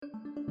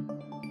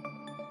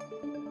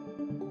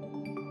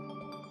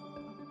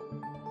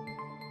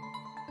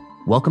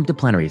Welcome to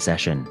Plenary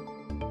Session.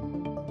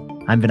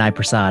 I'm Vinay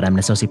Prasad. I'm an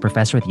associate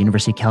professor at the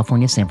University of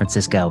California, San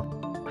Francisco.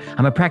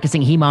 I'm a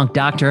practicing hem-onc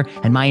doctor,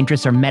 and my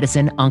interests are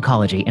medicine,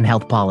 oncology, and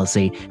health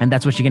policy. And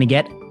that's what you're going to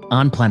get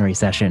on Plenary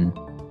Session.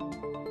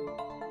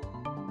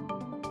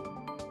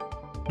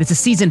 This is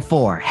season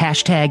 4,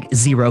 hashtag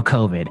Zero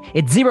COVID.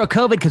 It's Zero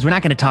COVID because we're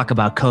not going to talk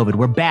about COVID.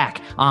 We're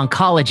back.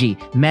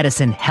 Oncology,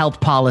 medicine,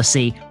 health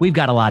policy. We've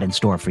got a lot in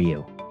store for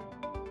you.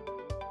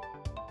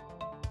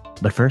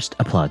 But first,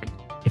 a plug.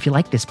 If you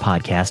like this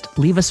podcast,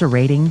 leave us a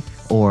rating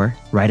or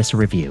write us a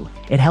review.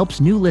 It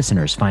helps new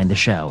listeners find the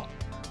show.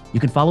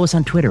 You can follow us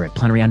on Twitter at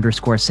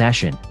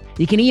plenary_session.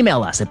 You can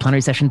email us at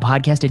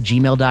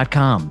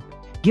plenarysessionpodcast@gmail.com.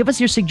 Give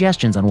us your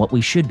suggestions on what we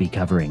should be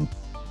covering.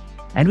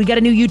 And we got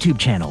a new YouTube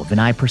channel,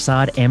 Vinay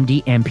Prasad,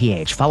 MD,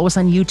 MPH. Follow us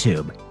on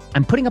YouTube.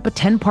 I'm putting up a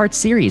 10-part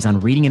series on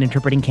reading and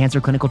interpreting cancer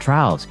clinical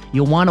trials.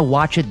 You'll want to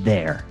watch it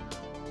there.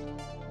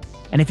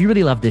 And if you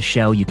really love this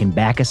show, you can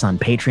back us on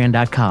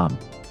patreon.com.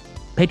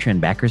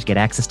 Patreon backers get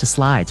access to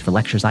slides for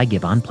lectures I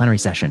give on Plenary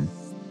Session.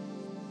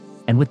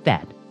 And with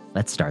that,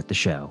 let's start the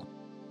show.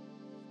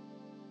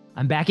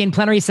 I'm back in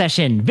Plenary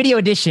Session, video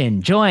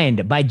edition,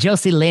 joined by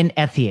Josie Lynn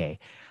Ethier.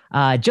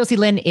 Josie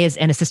Lynn is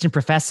an assistant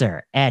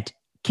professor at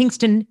Queen's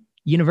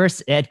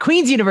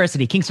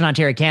University, Kingston,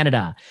 Ontario,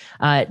 Canada.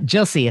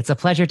 Josie, it's a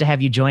pleasure to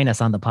have you join us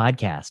on the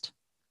podcast.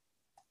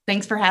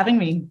 Thanks for having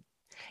me.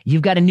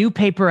 You've got a new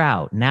paper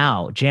out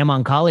now,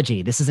 JAMA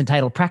Oncology. This is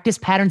entitled Practice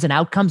Patterns and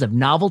Outcomes of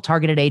Novel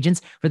Targeted Agents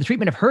for the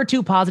Treatment of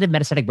HER2-Positive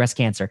Metastatic Breast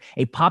Cancer,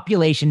 a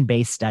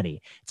population-based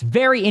study. It's a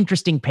very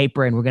interesting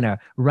paper, and we're going to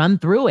run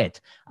through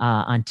it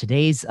on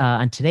today's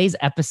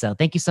episode.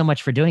 Thank you so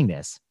much for doing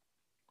this.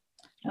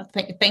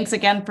 Thanks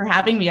again for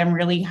having me. I'm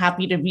really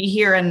happy to be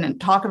here and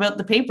talk about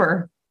the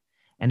paper.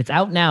 And it's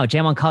out now,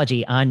 JAMA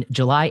Oncology, on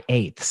July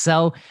 8th.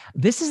 So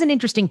this is an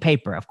interesting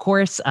paper. Of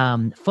course,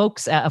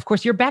 folks,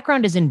 your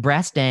background is in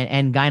breast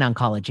and gyn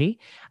oncology.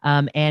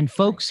 And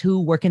folks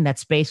who work in that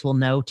space will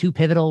know two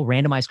pivotal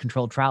randomized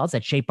controlled trials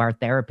that shape our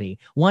therapy.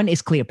 One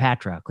is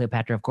Cleopatra.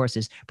 Cleopatra, of course,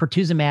 is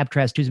pertuzumab,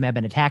 trastuzumab,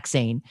 and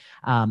taxane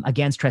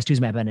against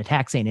trastuzumab and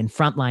taxane in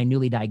frontline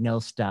newly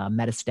diagnosed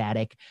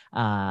metastatic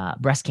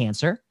breast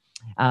cancer,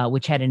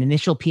 which had an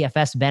initial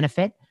PFS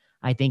benefit,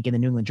 I think, in the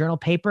New England Journal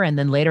paper, and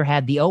then later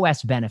had the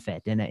OS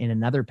benefit in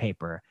another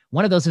paper.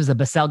 One of those is a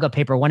Baselga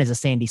paper. One is a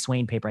Sandy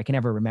Swain paper. I can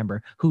never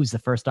remember who's the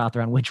first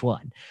author on which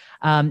one.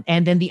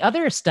 And then the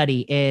other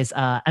study is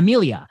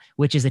Amelia,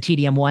 which is a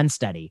TDM1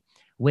 study,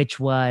 which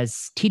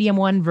was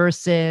TDM1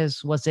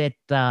 versus, was it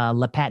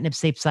lapatinib,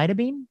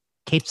 capecitabine?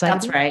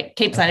 That's right.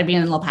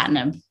 Capecitabine and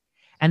lapatinib.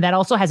 And that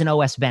also has an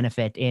OS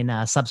benefit in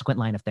a subsequent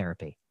line of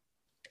therapy.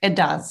 It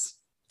does.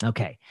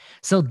 Okay.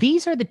 So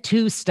these are the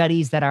two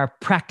studies that are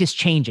practice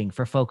changing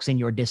for folks in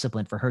your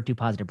discipline for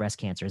HER2-positive breast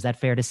cancer. Is that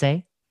fair to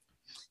say?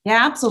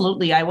 Yeah,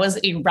 absolutely. I was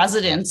a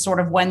resident sort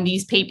of when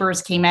these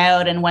papers came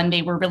out and when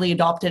they were really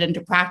adopted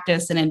into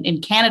practice, and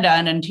in Canada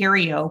and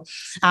Ontario,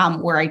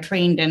 where I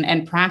trained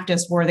and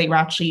practiced, where they were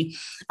actually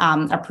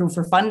approved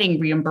for funding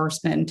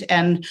reimbursement.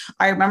 And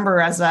I remember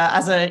as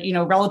a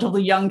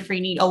relatively young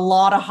trainee, a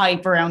lot of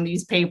hype around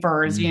these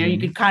papers. Mm-hmm. You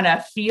could kind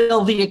of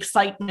feel the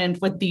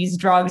excitement with these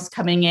drugs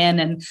coming in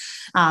and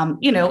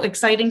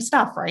exciting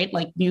stuff, right?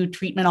 Like new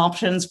treatment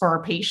options for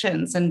our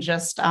patients and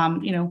just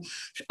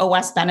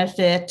OS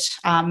benefit.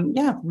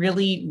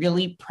 Really,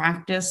 really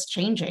practice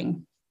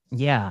changing.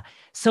 Yeah.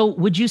 So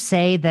would you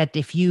say that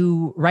if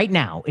you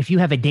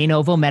have a de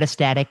novo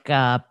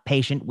metastatic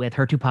patient with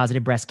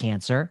HER2-positive breast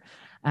cancer,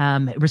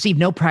 received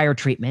no prior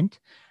treatment,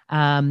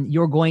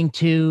 you're going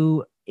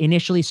to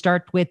initially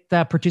start with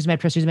pertuzumab,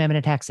 trastuzumab,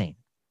 and taxane?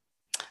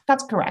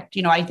 That's correct.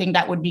 I think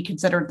that would be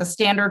considered the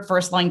standard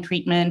first-line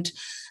treatment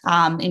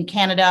in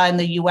Canada and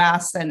the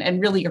US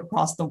and really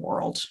across the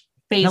world.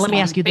 Based on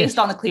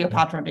the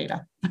Cleopatra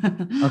data.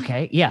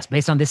 Okay. Yes.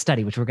 Based on this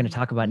study, which we're going to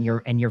talk about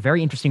in your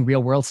very interesting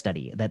real world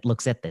study that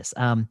looks at this.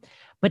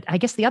 But I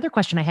guess the other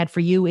question I had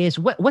for you is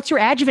what's your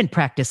adjuvant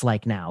practice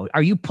like now?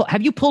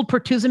 Have you pulled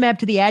pertuzumab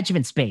to the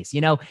adjuvant space?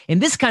 In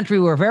this country,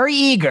 we're very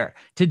eager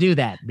to do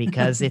that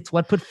because it's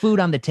what put food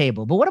on the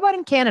table. But what about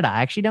in Canada?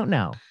 I actually don't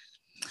know.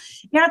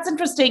 Yeah, it's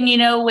interesting,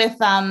 with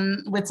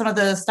some of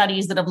the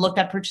studies that have looked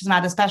at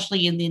pertuzumab,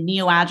 especially in the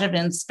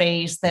neoadjuvant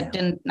space, that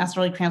didn't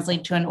necessarily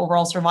translate to an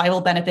overall survival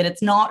benefit.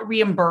 It's not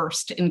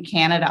reimbursed in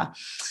Canada.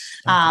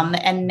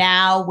 And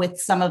now with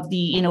some of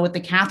the, with the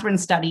Catherine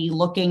study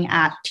looking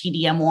at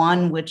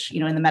TDM1, which,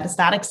 in the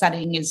metastatic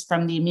setting is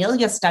from the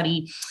Amelia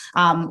study,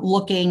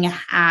 looking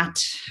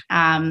at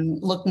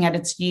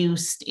its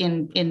use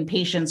in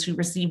patients who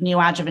received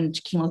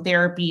neoadjuvant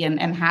chemotherapy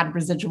and had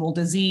residual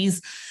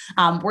disease.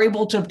 We're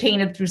able to obtain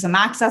it through some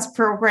access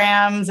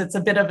programs. It's a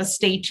bit of a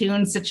stay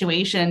tuned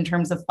situation in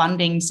terms of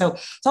funding. So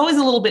it's always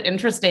a little bit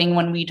interesting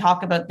when we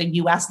talk about the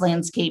US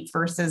landscape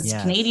versus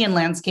Canadian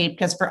landscape,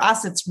 because for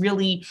us, it's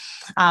really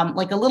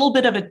like a little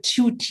bit of a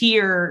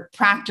two-tier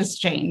practice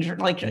change.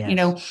 Like,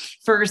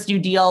 first you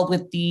deal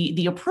with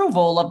the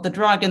approval of the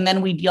drug, and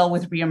then we deal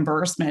with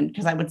reimbursement,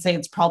 because I would say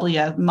it's probably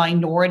a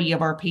minority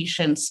of our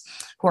patients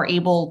who are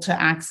able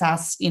to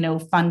access,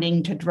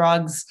 funding to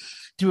drugs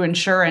through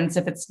insurance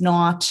if it's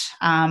not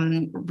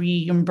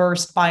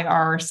reimbursed by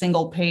our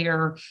single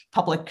payer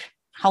public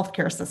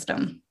healthcare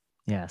system.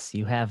 Yes,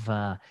 you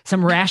have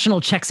some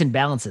rational checks and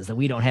balances that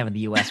we don't have in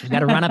the U.S. We've got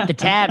to run up the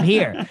tab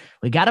here.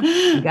 We got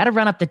to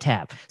run up the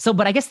tab. So,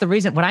 but I guess the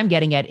reason what I'm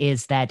getting at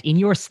is that in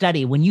your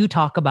study, when you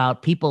talk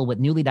about people with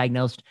newly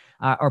diagnosed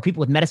or people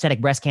with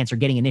metastatic breast cancer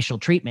getting initial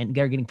treatment,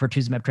 they're getting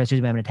pertuzumab,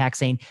 trastuzumab, and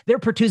taxane. They're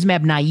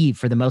pertuzumab naive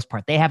for the most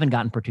part. They haven't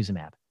gotten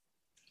pertuzumab.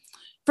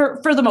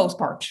 For the most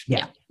part,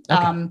 yeah.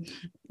 Okay.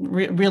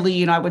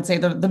 Really, I would say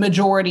the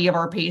majority of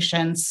our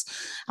patients,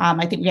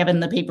 I think we have in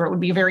the paper, it would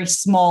be a very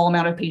small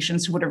amount of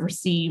patients who would have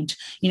received,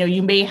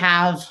 you may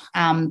have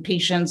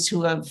patients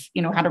who have,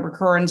 had a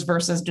recurrence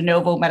versus de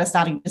novo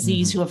metastatic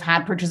disease who have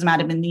had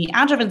pertuzumab in the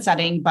adjuvant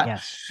setting,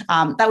 but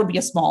that would be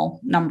a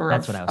small number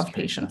of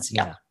patients.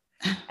 Yeah.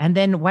 And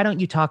then why don't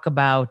you talk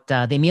about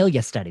the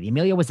Amelia study? The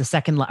Amelia was the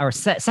second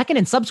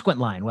and subsequent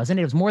line, wasn't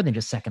it? It was more than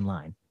just second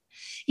line.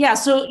 Yeah.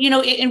 So,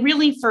 and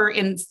really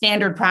in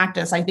standard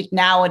practice, I think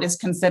now it is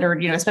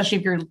considered, especially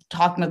if you're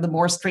talking about the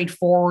more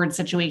straightforward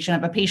situation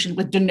of a patient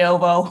with de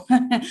novo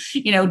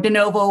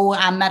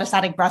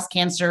metastatic breast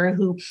cancer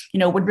who,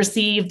 would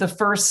receive the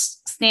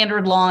first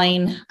standard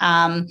line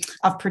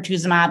of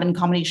pertuzumab in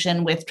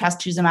combination with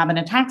trastuzumab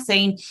and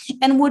taxane,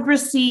 and would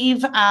receive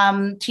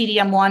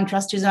TDM1,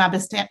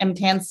 trastuzumab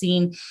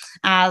emtansine,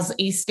 as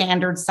a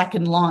standard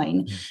second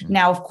line. Mm-hmm.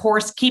 Now, of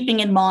course, keeping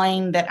in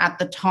mind that at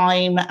the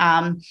time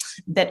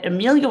that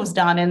Amelia was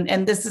done,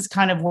 and this is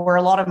kind of where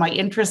a lot of my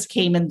interest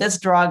came in this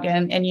drug,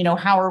 and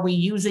how are we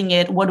using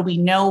it? What do we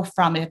know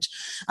from it?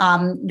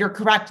 You're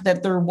correct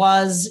that there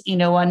was,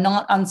 a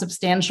not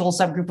unsubstantial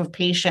subgroup of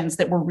patients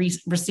that were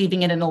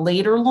receiving it in a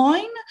later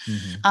line.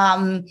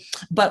 Mm-hmm.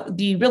 But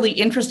the really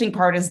interesting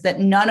part is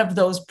that none of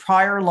those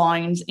prior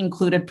lines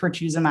included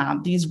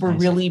pertuzumab. These were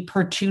really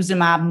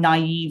pertuzumab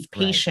naive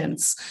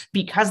patients,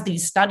 because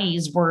these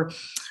studies were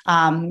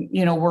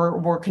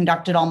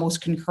conducted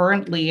almost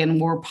concurrently and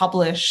were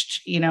published,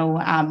 in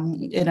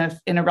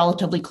a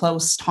relatively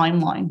close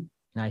timeline.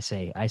 I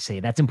see.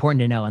 That's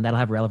important to know, and that'll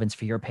have relevance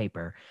for your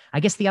paper. I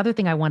guess the other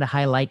thing I want to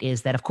highlight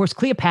is that, of course,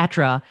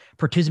 Cleopatra,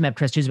 pertuzumab,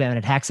 trastuzumab,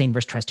 and taxane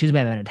versus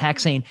trastuzumab and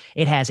taxane,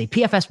 it has a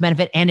PFS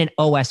benefit and an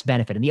OS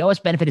benefit, and the OS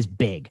benefit is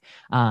big.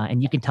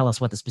 And you can tell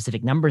us what the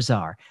specific numbers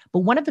are.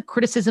 But one of the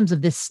criticisms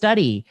of this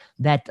study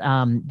that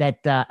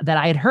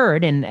I had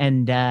heard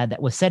and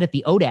that was said at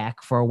the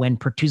ODAC for when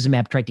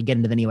pertuzumab tried to get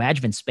into the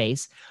neoadjuvant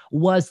space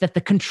was that the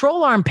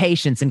control arm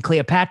patients in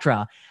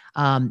Cleopatra,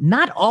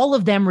 not all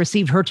of them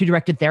received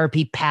HER2-directed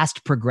therapy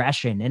past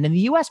progression. And in the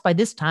US, by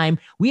this time,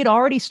 we had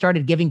already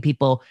started giving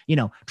people,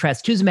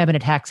 trastuzumab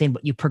and taxane,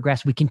 but you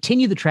progress. We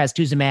continue the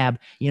trastuzumab,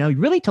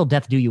 really till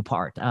death do you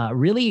part,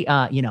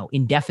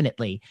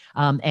 indefinitely.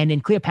 And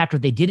in Cleopatra,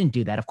 they didn't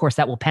do that. Of course,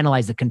 that will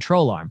penalize the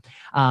control arm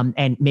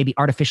and maybe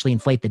artificially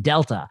inflate the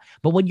delta.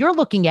 But what you're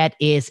looking at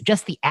is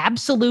just the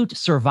absolute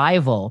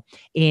survival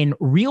in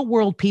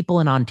real-world people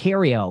in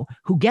Ontario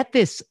who get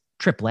this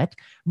triplet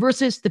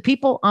versus the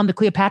people on the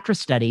Cleopatra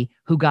study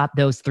who got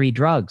those three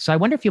drugs. So I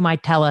wonder if you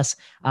might tell us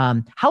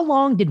how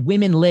long did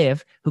women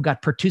live who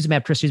got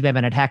pertuzumab, trastuzumab,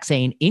 and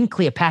taxane in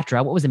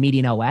Cleopatra? What was the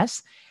median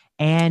OS?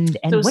 And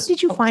what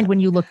did you find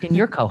when you looked in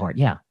your cohort?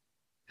 Yeah.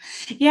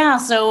 Yeah.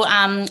 So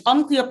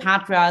on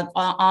Cleopatra,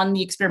 on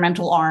the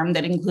experimental arm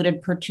that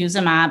included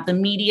pertuzumab, the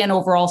median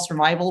overall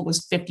survival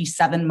was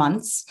 57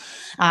 months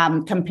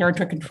compared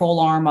to a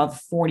control arm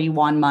of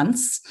 41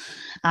 months.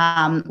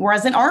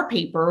 Whereas in our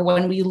paper,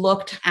 when we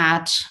looked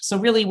at,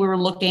 we were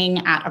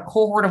looking at a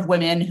cohort of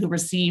women who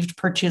received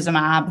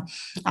pertuzumab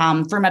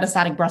for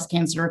metastatic breast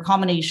cancer, a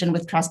combination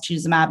with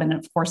trastuzumab and,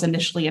 of course,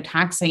 initially a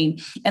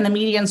taxane. And the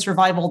median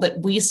survival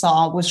that we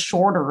saw was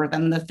shorter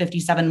than the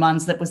 57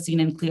 months that was seen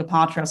in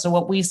Cleopatra. So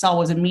what we saw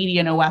was a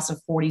median OS of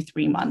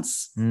 43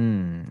 months.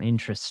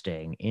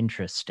 Interesting.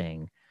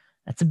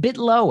 That's a bit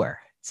lower.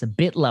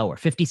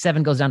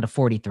 57 goes down to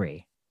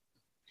 43.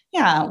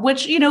 Yeah,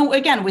 which,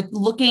 again, with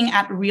looking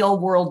at real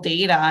world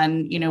data,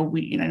 and,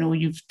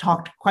 you've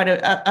talked quite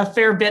a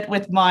fair bit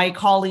with my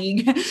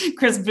colleague,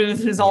 Chris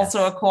Booth, who's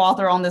also a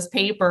co-author on this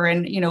paper,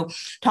 and,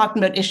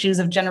 talking about issues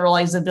of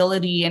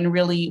generalizability and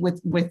really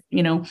with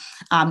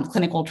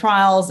clinical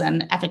trials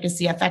and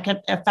efficacy,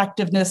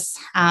 effectiveness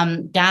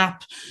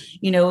gap,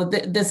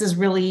 this is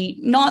really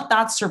not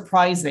that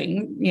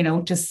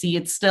surprising, to see.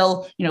 It's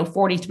still,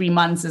 43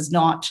 months is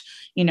not,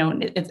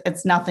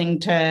 it's nothing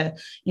to,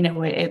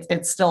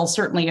 it's still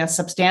certainly a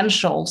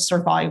substantial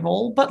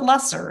survival, but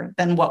lesser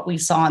than what we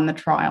saw in the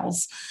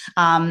trials.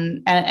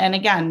 And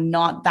again,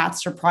 not that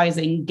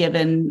surprising,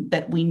 given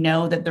that we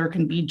know that there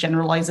can be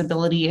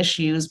generalizability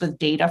issues with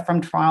data from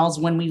trials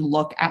when we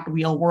look at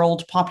real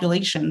world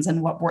populations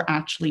and what we're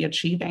actually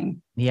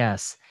achieving.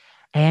 Yes.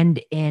 And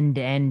in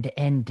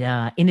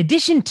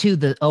addition to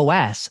the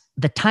OS,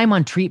 the time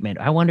on treatment,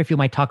 I wonder if you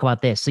might talk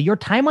about this. So your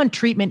time on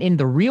treatment in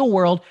the real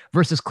world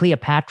versus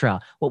Cleopatra.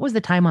 What was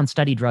the time on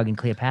study drug in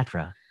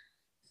Cleopatra?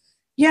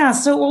 Yeah,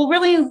 so well,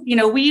 really,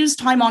 we use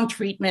time on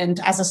treatment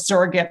as a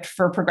surrogate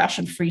for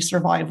progression-free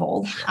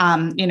survival,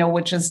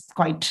 which is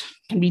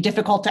can be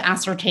difficult to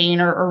ascertain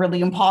or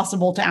really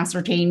impossible to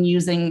ascertain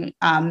using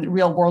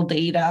real-world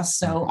data.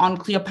 So on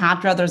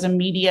Cleopatra, there's a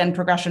median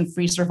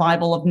progression-free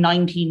survival of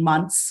 19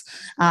 months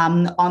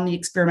on the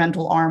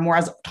experimental arm,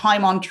 whereas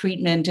time on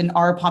treatment in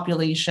our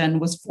population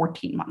was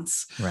 14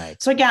 months.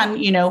 Right. So again,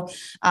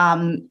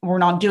 we're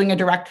not doing a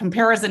direct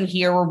comparison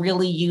here. We're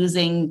really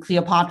using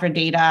Cleopatra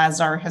data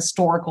as our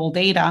historical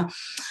data,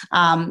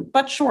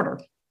 but shorter.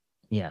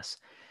 Yes.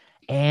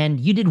 And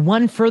you did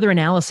one further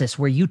analysis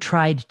where you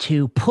tried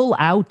to pull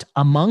out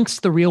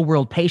amongst the real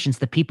world patients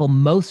the people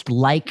most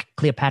like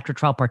Cleopatra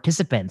trial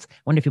participants. I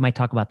wonder if you might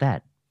talk about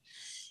that.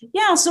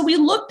 Yeah, so we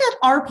looked at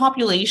our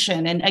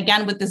population, and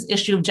again, with this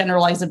issue of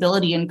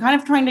generalizability and kind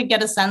of trying to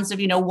get a sense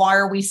of, why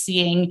are we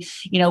seeing,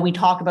 we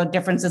talk about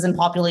differences in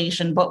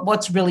population, but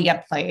what's really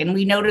at play? And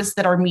we noticed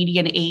that our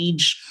median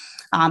age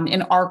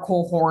in our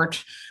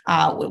cohort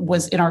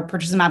was in our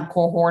pertuzumab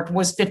cohort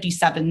was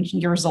 57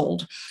 years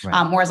old,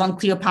 right. Whereas on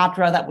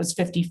Cleopatra that was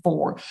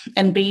 54.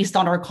 And based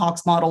on our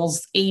Cox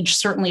models, age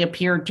certainly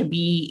appeared to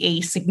be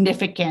a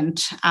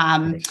significant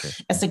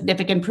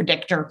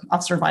predictor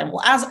of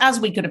survival, as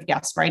we could have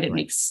guessed. Right, it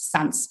makes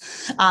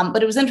sense.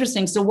 But it was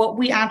interesting. So what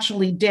we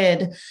actually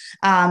did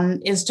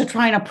is to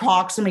try and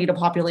approximate a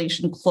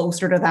population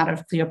closer to that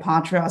of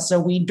Cleopatra.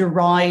 So we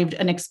derived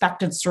an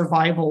expected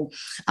survival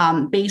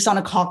based on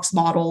a Cox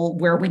model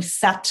where we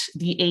set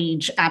the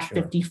age at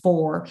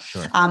 54.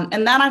 Sure.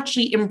 And that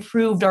actually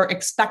improved our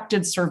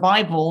expected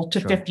survival to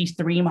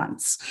 53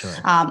 months,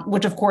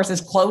 which of course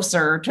is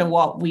closer to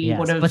what we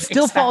would have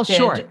expected. Falls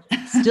short.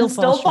 Still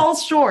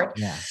falls short.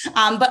 Yeah.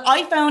 But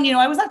I found,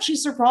 I was actually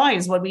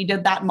surprised when we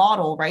did that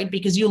model, right?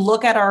 Because you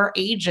look at our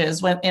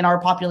ages in our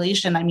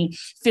population,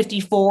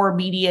 54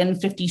 median,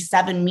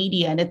 57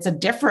 median, it's a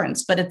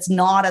difference, but it's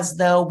not as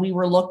though we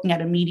were looking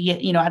at a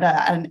median, at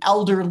an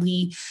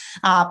elderly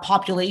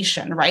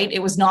population, right?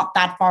 It was not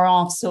that far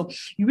off. So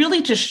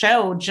really to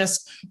show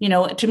just,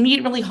 to me,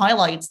 it really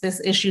highlights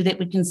this issue that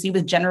we can see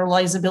with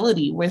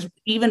generalizability, with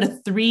even a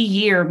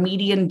 3-year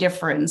median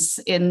difference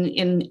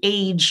in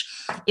age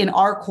in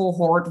our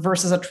cohort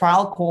versus a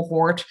trial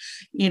cohort,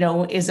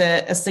 is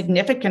a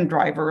significant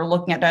driver.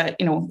 Looking at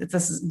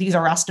these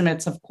are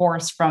estimates, of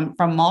course, from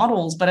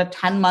models, but a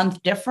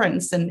 10-month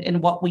difference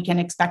in what we can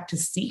expect to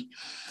see.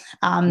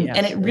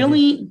 And it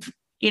really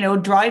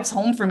drives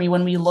home for me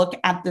when we look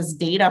at this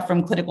data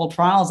from clinical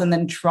trials and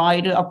then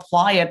try to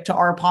apply it to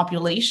our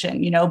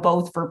population,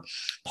 both for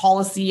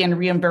policy and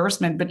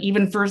reimbursement, but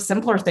even for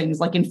simpler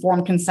things like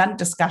informed consent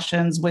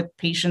discussions with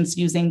patients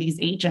using these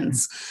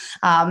agents,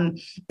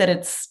 that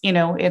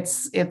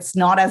it's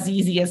not as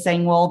easy as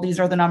saying, well, these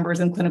are the numbers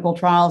in clinical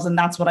trials, and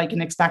that's what I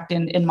can expect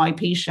in my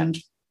patient.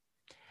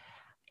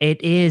 It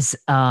is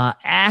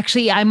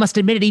actually, I must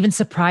admit, it even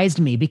surprised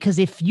me, because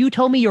if you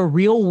told me your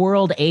real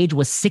world age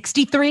was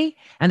 63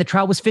 and the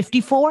trial was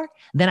 54,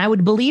 then I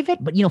would believe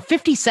it. But,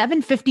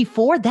 57,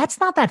 54, that's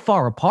not that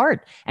far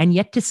apart. And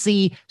yet to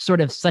see sort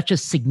of such a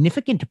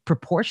significant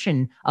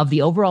proportion of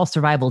the overall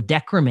survival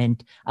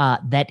decrement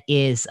that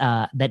is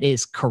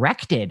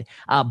corrected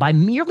by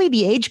merely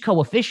the age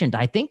coefficient,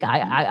 I think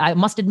I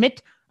must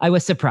admit I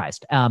was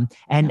surprised. And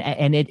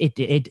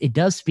it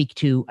does speak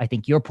to, I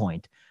think, your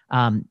point.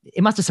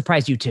 It must have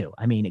surprised you too.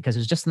 Because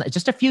it's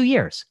just a few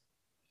years.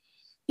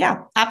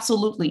 Yeah,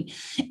 absolutely.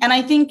 And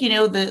I think,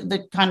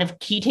 the kind of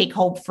key take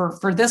home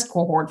for this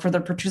cohort, for the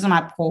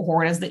pertuzumab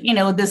cohort, is that,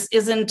 this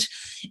isn't,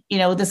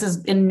 this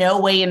is in no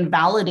way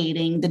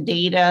invalidating the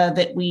data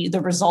the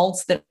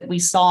results that we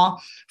saw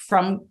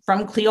from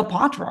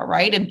Cleopatra,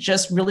 right? It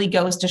just really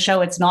goes to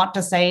show, it's not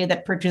to say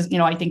that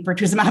I think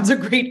pertuzumab is a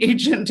great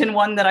agent and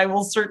one that I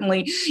will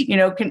certainly,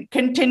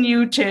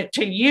 continue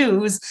to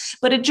use,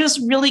 but it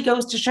just really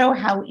goes to show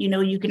how,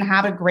 you can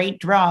have a great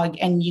drug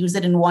and use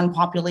it in one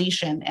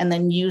population and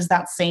then use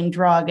that same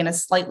drug in a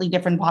slightly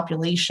different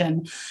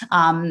population,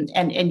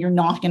 and you're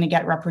not going to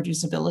get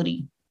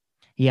reproducibility.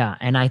 Yeah.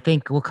 And I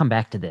think we'll come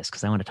back to this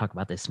because I want to talk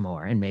about this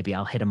more, and maybe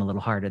I'll hit them a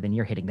little harder than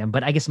you're hitting them.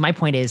 But I guess my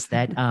point is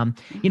that,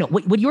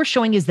 what you're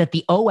showing is that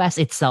the OS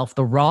itself,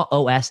 the raw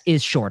OS,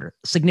 is shorter,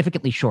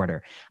 significantly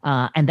shorter.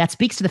 And that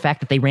speaks to the fact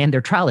that they ran their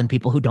trial in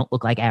people who don't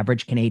look like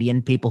average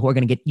Canadian people who are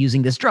going to get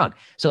using this drug.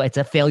 So it's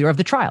a failure of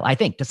the trial, I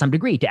think, to some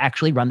degree, to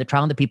actually run the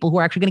trial on the people who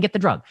are actually going to get the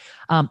drug.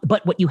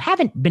 But what you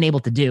haven't been able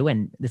to do,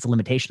 and it's a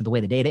limitation of the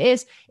way the data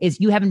is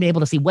you haven't been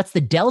able to see what's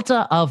the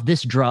delta of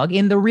this drug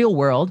in the real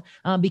world,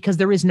 because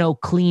there is no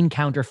clean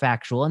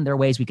counterfactual, and there are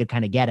ways we could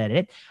kind of get at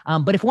it.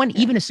 But if one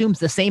even assumes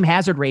the same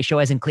hazard ratio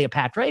as in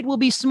Cleopatra, it will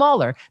be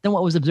smaller than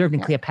what was observed in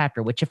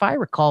Cleopatra, which, if I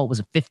recall, was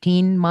a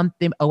 15-month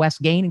OS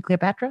gain in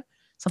Cleopatra.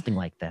 Is something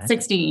like that.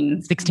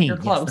 16. 16. You're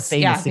close.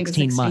 Yes, the famous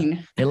 16 month.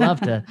 They love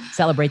to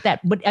celebrate that.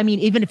 But I mean,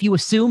 even if you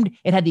assumed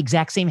it had the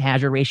exact same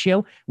hazard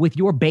ratio with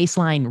your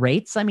baseline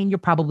rates, I mean, you're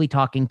probably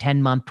talking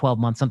 10 month, 12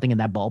 months, something in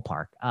that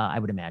ballpark, I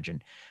would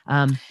imagine.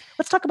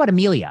 Let's talk about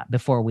Amelia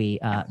before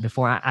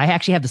I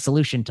actually have the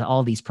solution to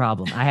all these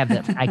problems.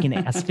 I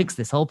can fix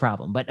this whole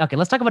problem. But okay,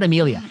 let's talk about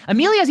Amelia.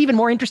 Amelia is even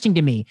more interesting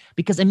to me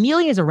because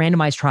Amelia is a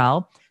randomized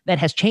trial that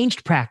has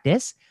changed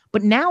practice.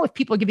 But now if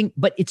people are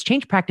but it's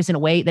changed practice in a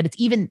way that it's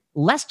even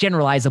less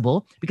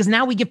generalizable because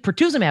now we give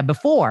pertuzumab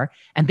before,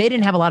 and they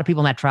didn't have a lot of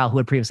people in that trial who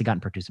had previously gotten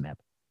pertuzumab.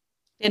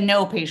 And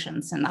no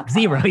patients in that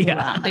trial. Zero,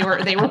 yeah. They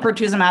were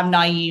pertuzumab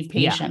naive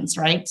patients,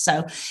 yeah. Right?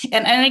 So,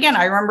 and again,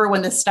 I remember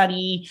when the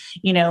study,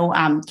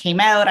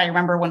 came out. I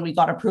remember when we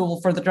got approval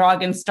for the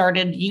drug and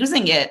started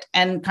using it,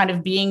 and kind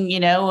of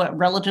being,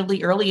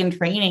 relatively early in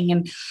training,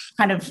 and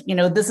kind of,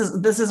 this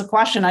is a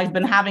question I've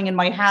been having in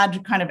my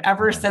head kind of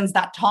ever since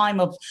that time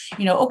of,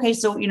 okay,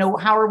 so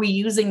how are we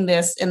using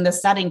this in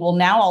this setting? Well,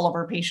 now all of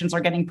our patients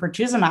are getting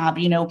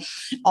pertuzumab.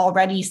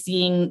 Already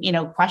seeing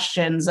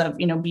questions of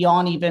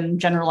beyond even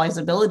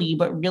generalizability.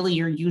 But really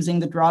you're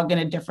using the drug in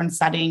a different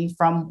setting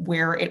from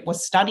where it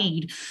was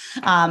studied.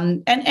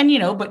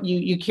 But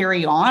you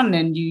carry on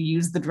and you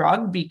use the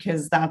drug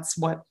because that's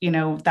what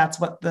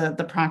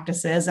the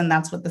practice is, and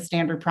that's what the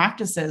standard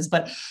practice is.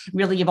 But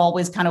really you've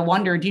always kind of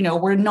wondered,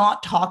 we're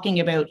not talking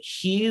about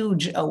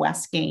huge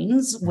OS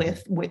gains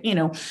with we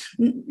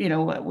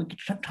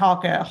could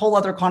talk a whole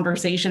other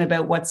conversation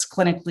about what's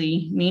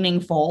clinically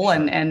meaningful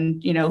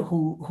and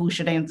who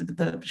should answer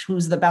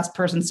who's the best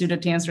person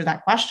suited to answer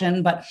that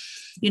question. But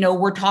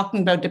we're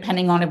talking about,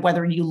 depending on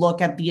whether you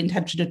look at the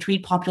intention to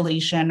treat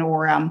population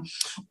or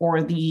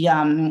the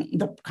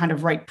kind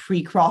of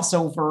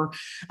pre-crossover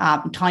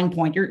time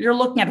point, you're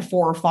looking at a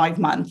 4 or 5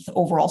 month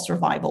overall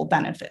survival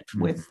benefit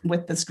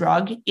with this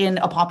drug in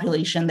a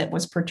population that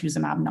was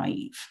pertuzumab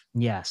naive.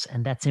 Yes,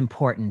 and that's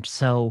important.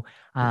 So,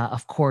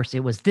 of course,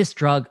 it was this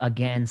drug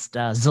against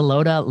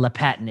Xeloda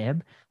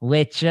lapatinib,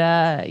 which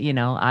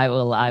I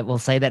will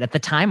say that at the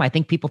time I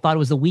think people thought it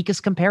was the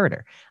weakest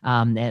comparator,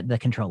 the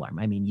control arm.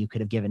 I mean, you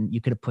could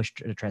have pushed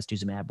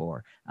trastuzumab,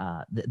 or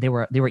there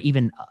were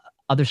even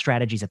other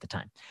strategies at the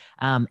time.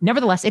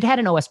 Nevertheless, it had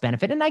an OS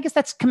benefit, and I guess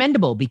that's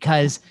commendable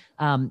because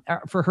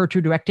for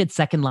HER2-directed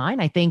second line,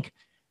 I think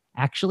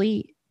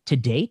actually. To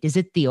date, is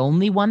it the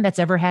only one that's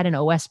ever had an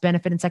OS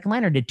benefit in second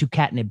line, or did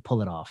tucatinib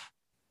pull it off?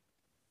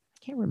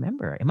 I can't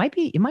remember.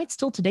 It might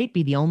still to date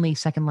be the only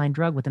second line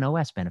drug with an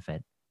OS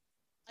benefit.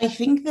 I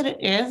think that it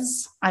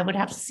is. I would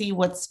have to see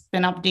what's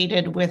been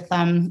updated with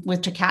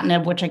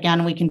tucatinib, which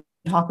again we can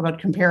talk about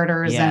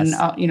comparators, yes.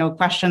 And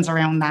questions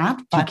around that.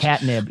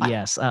 Tucatinib,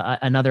 yes,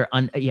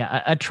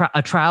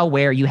 a trial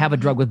where you have a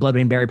drug with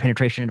blood-brain barrier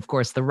penetration, and of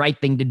course, the right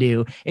thing to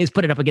do is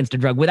put it up against a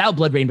drug without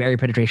blood-brain barrier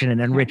penetration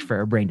and enrich for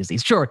a brain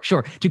disease. Sure.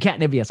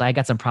 Tucatinib, yes, I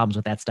got some problems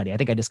with that study. I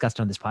think I discussed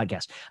it on this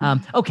podcast.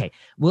 Okay,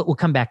 we'll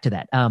come back to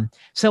that.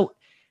 So.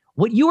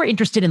 What you were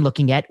interested in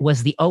looking at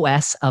was the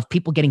OS of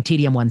people getting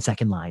TDM1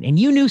 second line. And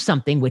you knew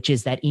something, which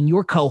is that in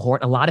your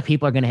cohort, a lot of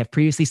people are going to have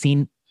previously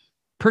seen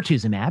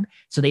pertuzumab.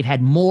 So they've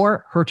had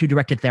more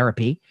HER2-directed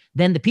therapy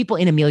than the people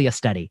in Amelia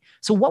study.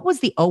 So what was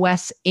the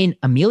OS in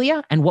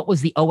Amelia, and what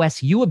was the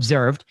OS you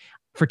observed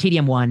for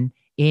TDM1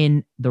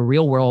 in the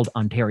real-world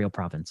Ontario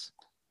province?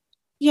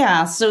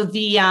 Yeah, so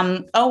the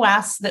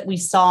OS that we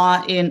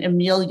saw in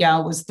Amelia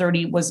was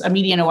a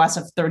median OS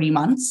of 30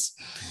 months,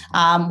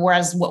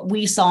 whereas what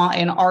we saw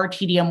in our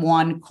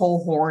TDM1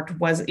 cohort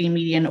was a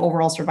median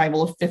overall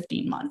survival of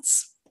 15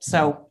 months,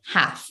 so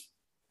half.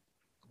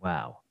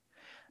 Wow,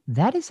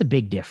 that is a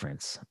big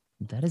difference.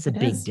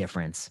 Big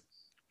difference.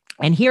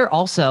 And here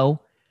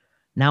also,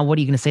 now what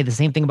are you going to say the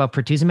same thing about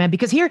pertuzumab?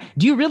 Because here,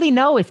 do you really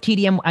know if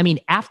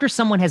after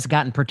someone has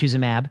gotten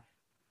pertuzumab,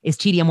 is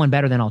TDM1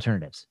 better than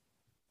alternatives?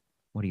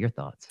 What are your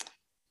thoughts?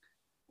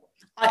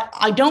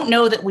 I don't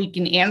know that we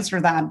can answer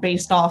that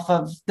based off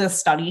of this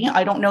study.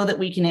 I don't know that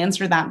we can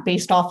answer that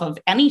based off of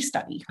any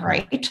study,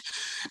 right?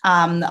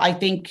 I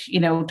think,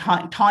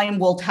 time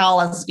will tell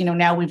us,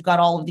 now we've got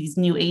all of these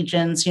new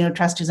agents,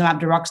 trastuzumab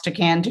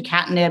deruxtecan,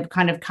 tucatinib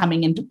kind of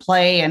coming into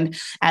play, and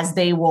as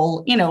they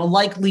will,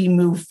 likely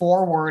move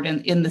forward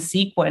in the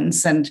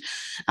sequence, and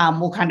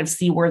we'll kind of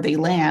see where they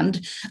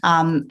land.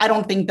 I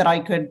don't think that I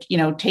could,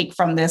 take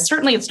from this.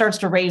 Certainly it starts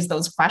to raise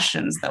those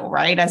questions though,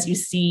 right? As you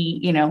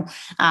see,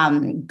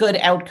 good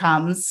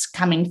outcomes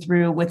coming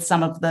through with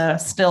some of the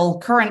still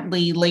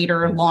currently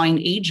later line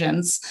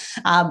agents.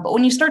 But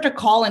when you start to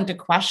call into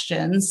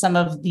question some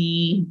of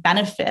the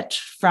benefit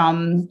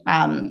from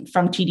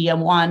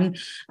TDM1,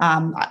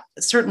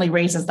 certainly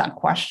raises that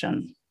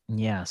question.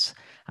 Yes.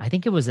 I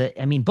think it was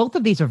both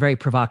of these are very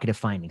provocative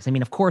findings.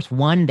 Of course,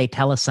 one, they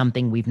tell us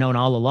something we've known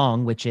all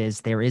along, which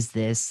is there is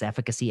this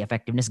efficacy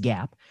effectiveness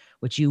gap,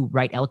 which you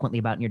write eloquently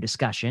about in your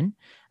discussion.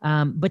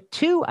 But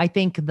two, I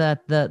think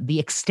that the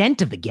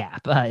extent of the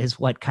gap is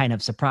what kind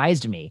of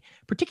surprised me,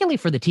 particularly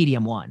for the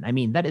TDM1. I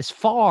mean, that is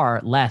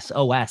far less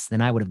OS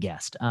than I would have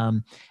guessed.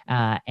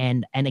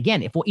 And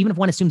again, even if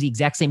one assumes the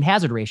exact same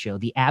hazard ratio,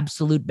 the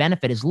absolute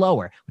benefit is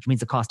lower, which means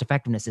the cost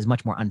effectiveness is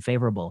much more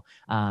unfavorable,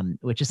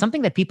 which is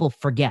something that people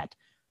forget.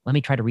 Let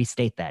me try to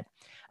restate that.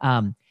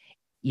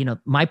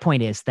 My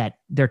point is that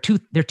there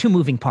are two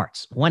moving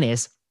parts. One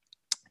is,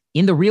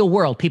 in the real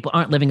world, people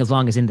aren't living as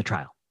long as in the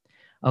trial.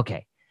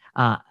 Okay.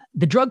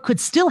 The drug could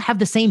still have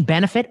the same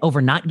benefit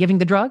over not giving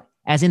the drug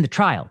as in the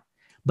trial.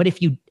 But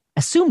if you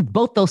assume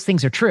both those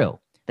things are true,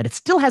 that it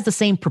still has the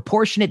same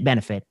proportionate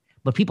benefit,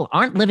 but people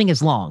aren't living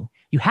as long,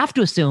 you have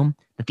to assume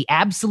that the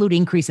absolute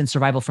increase in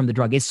survival from the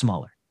drug is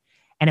smaller.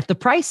 And if the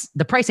price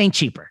ain't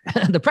cheaper,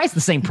 the price is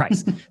the same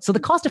price. So the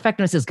cost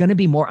effectiveness is going to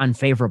be more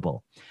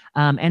unfavorable.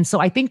 And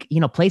so I think,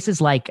 places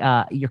like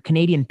your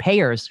Canadian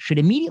payers should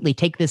immediately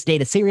take this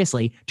data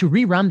seriously to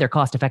rerun their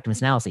cost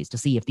effectiveness analyses to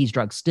see if these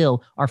drugs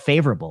still are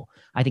favorable.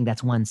 I think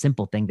that's one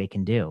simple thing they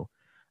can do.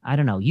 I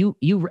don't know.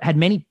 You had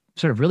many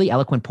sort of really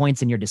eloquent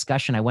points in your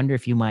discussion. I wonder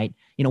if you might,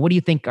 what do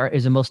you think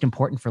is the most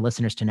important for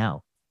listeners to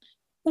know?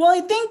 Well,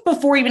 I think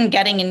before even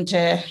getting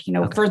into,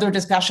 further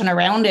discussion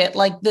around it,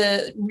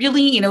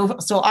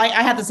 so I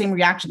had the same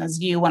reaction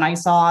as you when I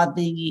saw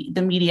the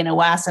median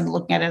OS and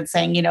looking at it and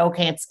saying,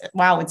 okay,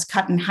 it's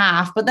cut in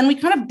half. But then we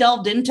kind of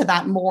delved into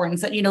that more and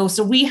said,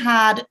 so we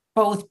had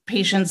both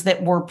patients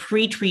that were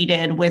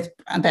pre-treated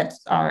that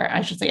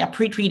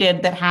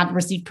had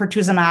received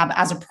pertuzumab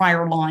as a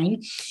prior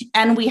line,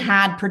 and we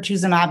had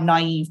pertuzumab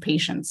naive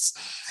patients.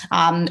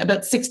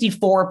 About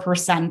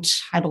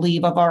 64%, I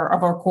believe, of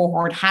our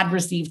cohort had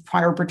received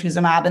prior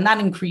pertuzumab, and that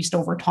increased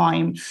over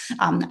time,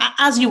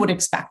 as you would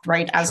expect,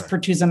 right? As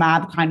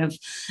pertuzumab kind of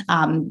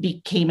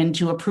came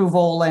into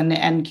approval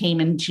and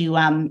came into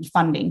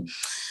funding.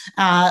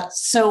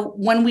 So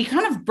when we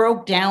kind of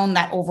broke down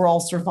that overall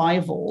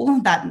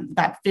survival,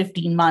 that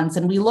 15 months,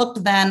 and we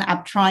looked then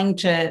at trying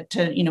to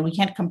we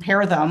can't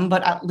compare them,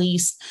 but at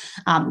least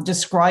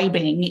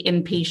describing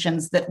in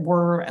patients that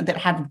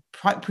had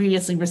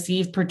previously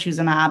received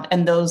pertuzumab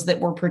and those that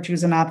were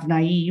pertuzumab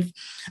naive,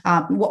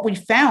 what we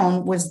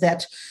found was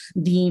that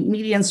the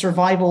median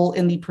survival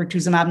in the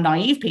pertuzumab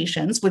naive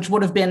patients, which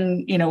would have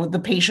been,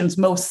 the patients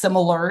most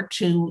similar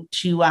to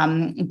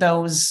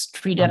those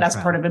treated as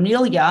part of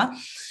Amelia,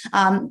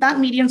 that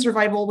median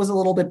survival was a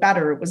little bit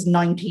better. It was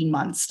 19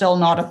 months, still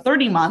not a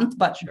 30-month,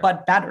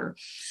 but better.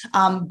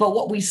 But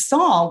what we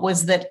saw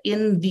was that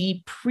in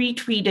the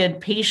pre-treated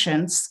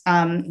patients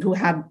who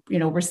had,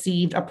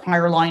 received a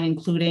prior line,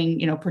 including,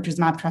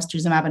 pertuzumab,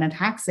 trastuzumab, and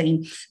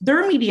taxane,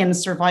 their median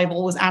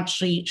survival was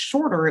actually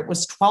shorter. It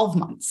was 12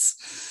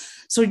 months.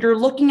 So you're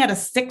looking at a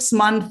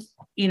 6-month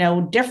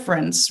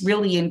difference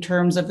really in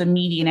terms of the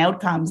median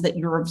outcomes that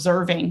you're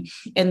observing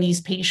in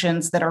these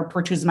patients that are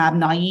pertuzumab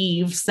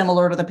naive,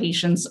 similar to the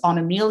patients on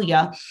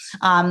Amelia.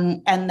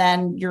 And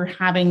then you're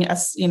having a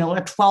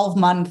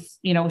 12-month,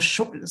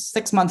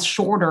 6 months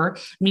shorter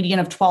median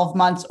of 12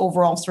 months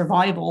overall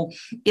survival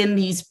in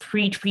these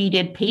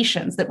pre-treated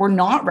patients that were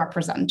not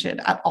represented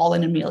at all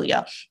in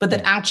Amelia, but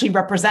that actually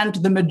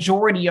represent the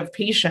majority of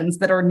patients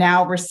that are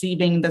now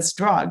receiving this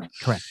drug.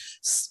 Correct.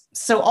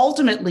 So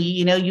ultimately,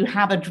 you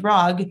have a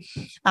drug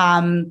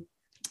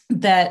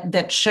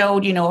that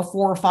showed, a 4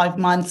 or 5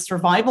 month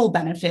survival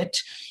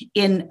benefit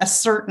in a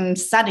certain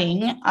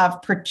setting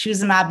of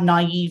pertuzumab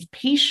naive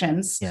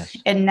patients. Yes.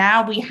 And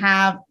now we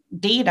have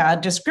data,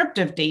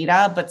 descriptive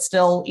data, but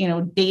still,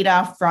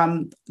 data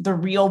from the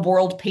real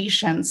world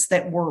patients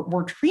that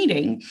we're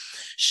treating,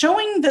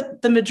 showing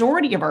that the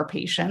majority of our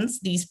patients,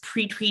 these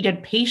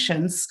pre-treated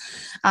patients,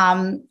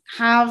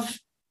 have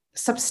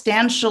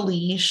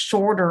substantially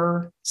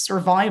shorter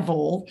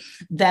survival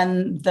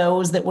than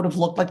those that would have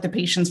looked like the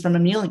patients from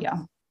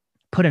Amelia.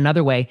 Put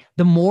another way,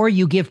 the more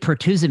you give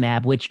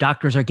pertuzumab, which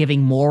doctors are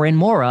giving more and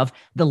more of,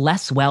 the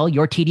less well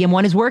your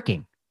TDM1 is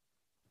working.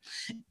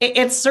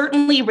 It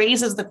certainly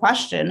raises the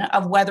question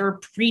of whether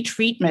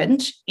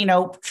pre-treatment,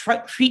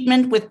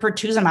 treatment with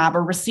pertuzumab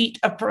or receipt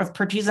of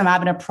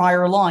pertuzumab in a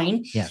prior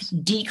line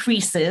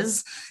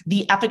decreases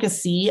the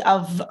efficacy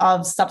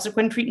of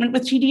subsequent treatment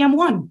with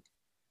TDM1.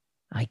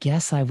 I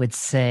guess I would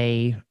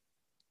say,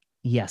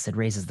 yes, it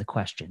raises the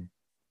question.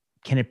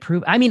 Can it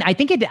prove? I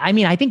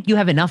think you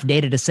have enough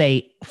data to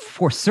say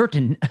for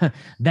certain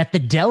that the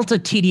delta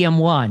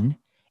TDM1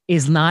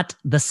 is not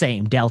the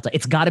same delta.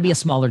 It's got to be a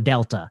smaller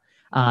delta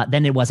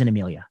than it was in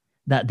Amelia.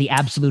 The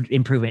absolute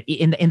improvement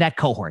in that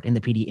cohort, in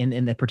the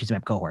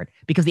pertuzumab cohort,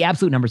 because the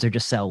absolute numbers are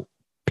just so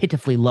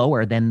pitifully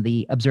lower than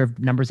the observed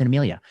numbers in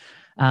Amelia.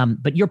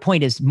 But your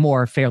point is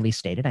more fairly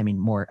stated. I mean,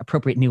 more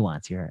appropriate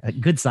nuance. You're a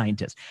good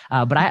scientist.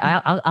 But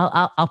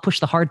I'll push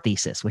the hard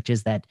thesis, which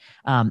is that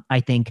I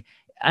think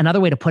another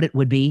way to put it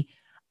would be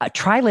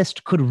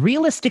TriList could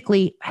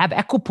realistically have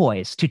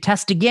equipoise to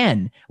test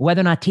again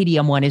whether or not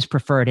TDM1 is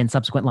preferred in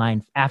subsequent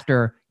line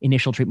after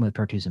initial treatment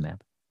with pertuzumab.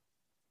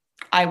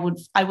 I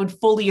would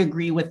fully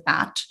agree with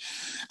that.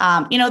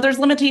 There's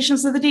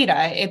limitations to the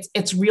data.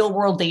 It's real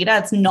world data.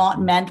 It's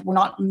not meant. We're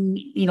not.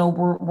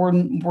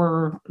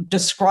 We're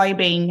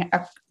describing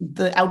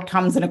the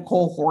outcomes in a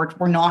cohort.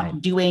 We're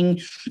not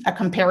doing a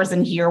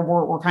comparison here.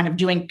 We're kind of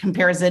doing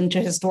comparison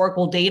to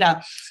historical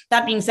data.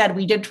 That being said,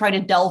 we did try to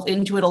delve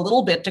into it a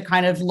little bit to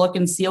kind of look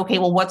and see, okay,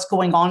 well, what's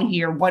going on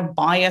here? What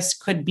bias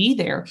could be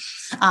there?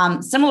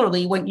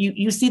 Similarly, when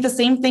you see the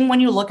same thing when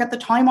you look at the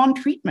time on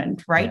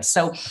treatment, right? Yes,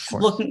 so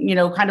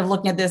kind of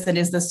looking at this, and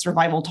is this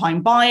survival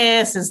time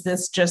bias? Is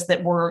this just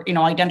that we're,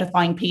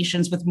 identifying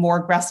patients with more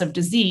aggressive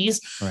disease?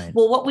 Right.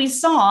 Well, what we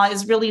saw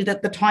is really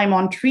that the time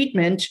on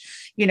treatment,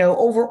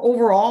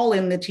 overall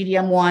in the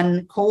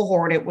TDM1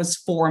 cohort, it was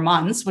 4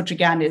 months, which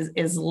again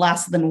is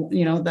less than,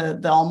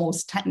 the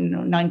almost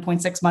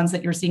 9.6 months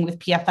that you're seeing with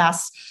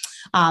PFS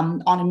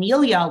on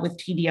Amelia with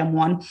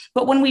TDM1.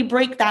 But when we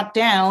break that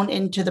down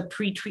into the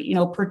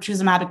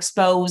pertuzumab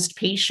exposed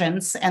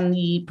patients and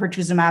the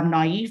pertuzumab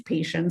naive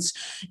patients,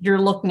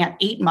 you're looking at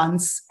 8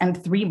 months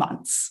and 3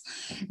 months,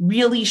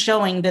 really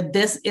showing that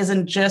this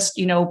isn't just,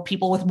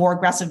 people with more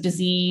aggressive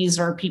disease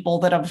or people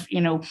that have,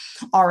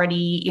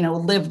 already,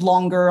 lived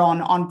longer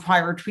on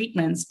prior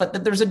treatments, but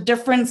that there's a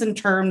difference in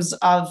terms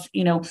of,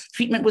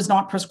 treatment was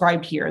not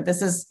prescribed here.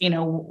 This is,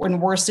 when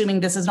we're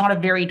assuming this is not a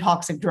very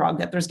toxic drug,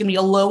 that there's going to be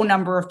a low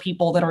number of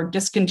people that are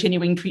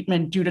discontinuing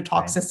treatment due to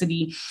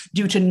toxicity,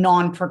 due to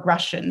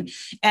non-progression.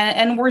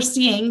 And we're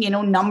seeing,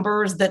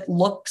 numbers that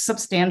look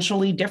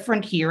substantially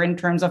different here in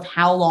terms of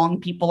how long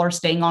people are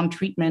staying on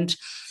treatment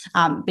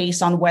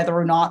based on whether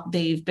or not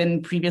they've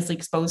been previously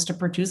exposed to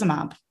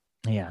pertuzumab.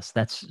 Yes,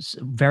 that's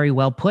very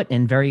well put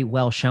and very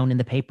well shown in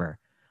the paper.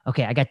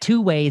 Okay, I got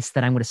 2 ways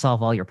that I'm going to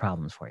solve all your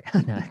problems for you.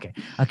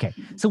 Okay.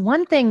 So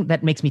one thing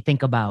that makes me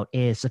think about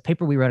is a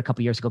paper we wrote a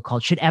couple years ago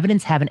called "Should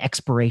Evidence Have an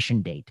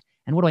Expiration Date?"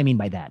 And what do I mean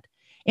by that?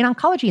 In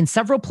oncology, in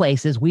several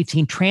places, we've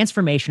seen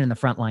transformation in the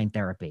frontline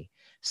therapy.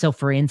 So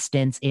for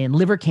instance, in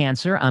liver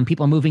cancer,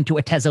 people are moving to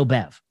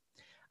Atezo-Bev.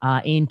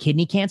 In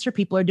kidney cancer,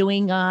 people are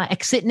doing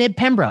axitinib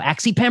Pembro,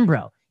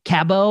 Axi-Pembro,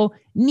 Cabo,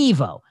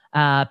 Nivo,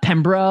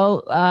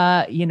 Pembro,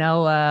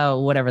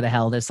 whatever the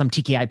hell, there's some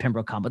TKI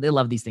Pembro combo. They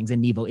love these things,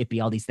 and Nivo,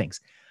 Ipi, all these things.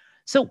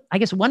 So I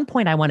guess one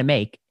point I want to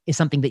make is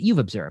something that you've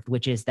observed,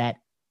 which is that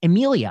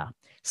Amelia,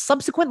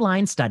 subsequent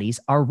line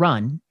studies are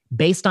run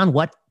based on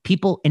what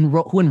people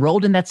who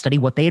enrolled in that study,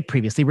 what they had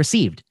previously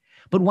received.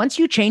 But once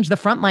you change the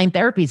frontline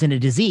therapies in a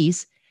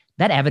disease,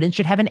 that evidence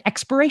should have an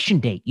expiration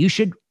date. You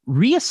should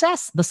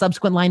reassess the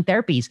subsequent line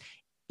therapies.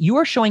 You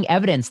are showing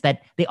evidence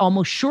that they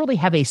almost surely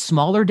have a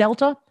smaller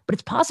delta, but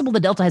it's possible the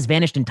delta has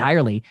vanished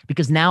entirely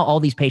because now all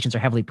these patients are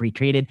heavily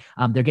pretreated.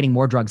 They're getting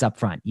more drugs up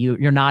front.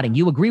 You're nodding.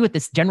 You agree with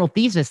this general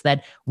thesis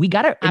that we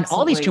got to, in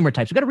all these tumor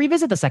types, we got to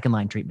revisit the second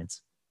line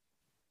treatments.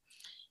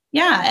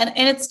 Yeah.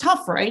 And it's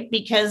tough, right?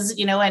 Because,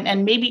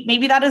 and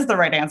maybe that is the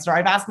right answer.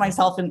 I've asked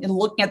myself in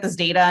looking at this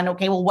data and,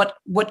 okay, well,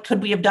 what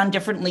could we have done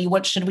differently?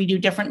 What should we do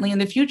differently in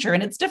the future?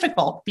 And it's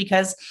difficult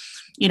because,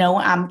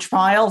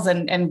 trials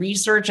and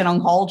research and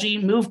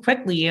oncology move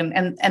quickly,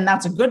 and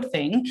that's a good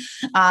thing.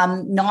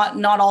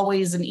 Not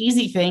always an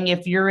easy thing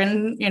if you're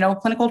in,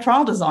 clinical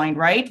trial design,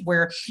 right?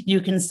 Where you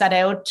can set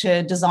out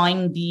to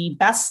design the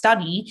best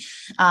study,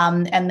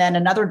 and then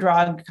another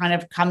drug kind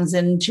of comes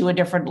into a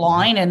different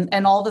line,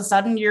 and all of a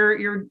sudden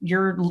your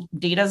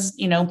data's,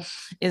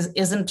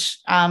 isn't,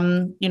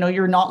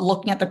 you're not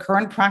looking at the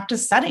current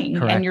practice setting.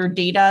 Correct. And your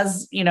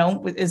data's,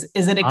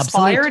 is it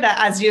expired,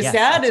 obsolete. As you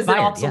said, expired, is it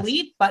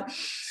obsolete? Yes.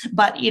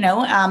 But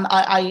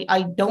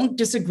I don't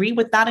disagree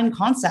with that in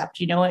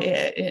concept.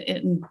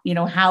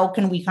 How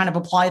can we kind of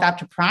apply that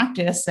to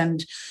practice?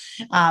 And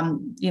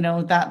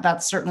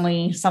that's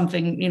certainly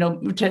something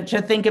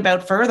to think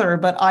about further.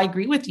 But I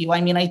agree with you.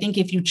 I mean, I think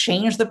if you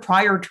change the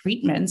prior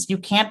treatments, you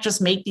can't just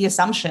make the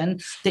assumption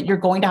that you're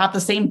going to have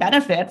the same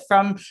benefit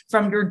from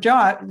your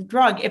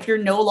drug if you're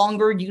no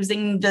longer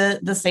using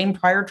the same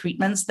prior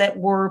treatments that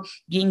were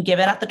being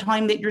given at the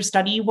time that your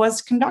study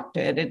was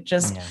conducted. It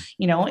just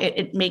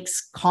it makes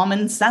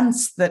common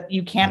sense that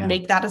you can't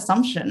make that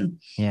assumption.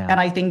 Yeah. And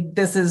I think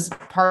this is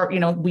part,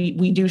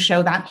 we do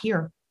show that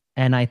here.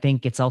 And I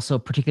think it's also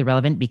particularly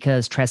relevant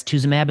because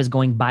trastuzumab is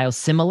going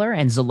biosimilar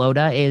and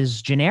Xeloda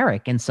is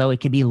generic. And so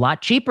it could be a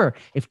lot cheaper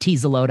if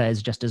Xeloda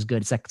is just as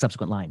good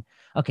subsequent line.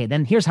 Okay,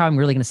 then here's how I'm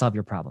really going to solve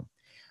your problem.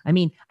 I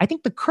mean, I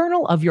think the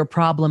kernel of your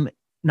problem,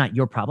 not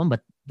your problem,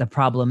 but the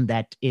problem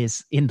that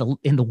is in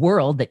the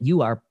world that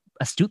you are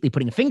astutely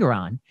putting a finger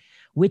on,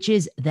 which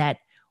is that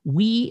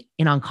we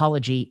in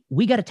oncology,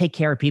 we got to take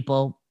care of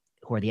people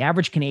who are the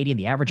average Canadian,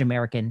 the average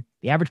American,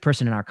 the average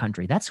person in our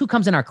country. That's who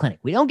comes in our clinic.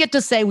 We don't get to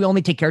say we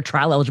only take care of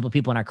trial eligible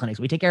people in our clinics.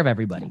 We take care of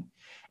everybody.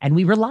 And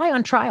we rely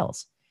on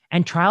trials.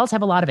 And trials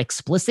have a lot of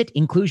explicit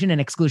inclusion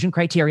and exclusion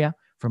criteria,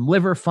 from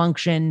liver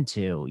function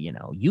to,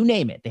 you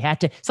name it. They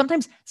had to,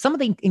 sometimes some of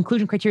the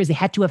inclusion criteria, they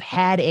had to have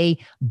had a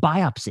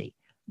biopsy.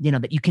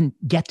 that you can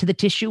get to the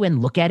tissue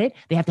and look at it.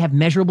 They have to have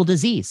measurable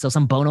disease. So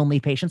some bone-only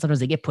patients,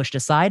 sometimes they get pushed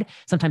aside.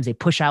 Sometimes they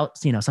push out,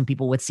 some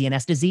people with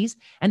CNS disease.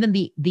 And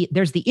then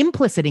there's the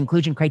implicit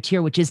inclusion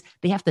criteria, which is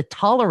they have to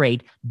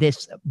tolerate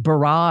this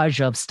barrage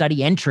of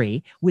study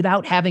entry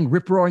without having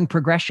rip-roaring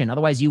progression.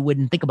 Otherwise, you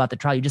wouldn't think about the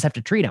trial. You just have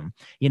to treat them.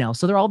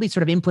 So there are all these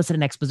sort of implicit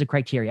and explicit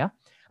criteria.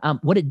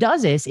 What it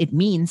does is it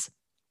means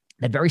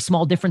that very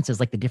small differences,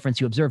 like the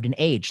difference you observed in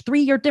age,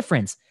 3-year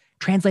difference,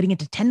 translating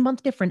into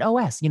 10-month different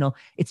OS,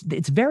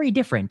 it's very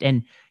different.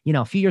 And,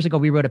 a few years ago,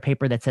 we wrote a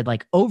paper that said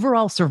like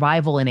overall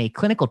survival in a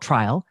clinical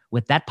trial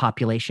with that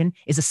population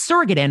is a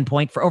surrogate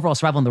endpoint for overall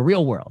survival in the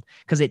real world,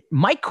 because it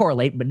might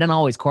correlate, but doesn't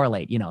always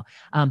correlate,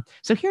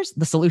 So here's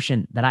the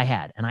solution that I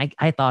had. And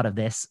I thought of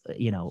this,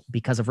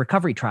 because of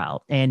Recovery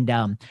Trial. And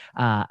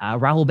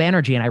Rahul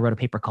Banerjee and I wrote a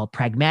paper called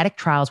Pragmatic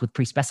Trials with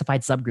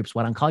Pre-Specified Subgroups,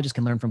 What Oncologists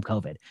Can Learn from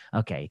COVID.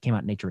 Okay, it came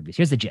out in Nature Reviews.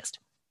 Here's the gist.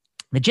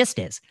 The gist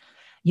is,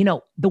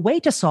 the way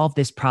to solve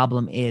this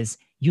problem is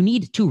you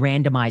need to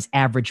randomize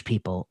average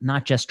people,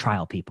 not just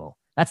trial people.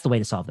 That's the way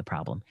to solve the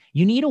problem.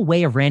 You need a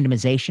way of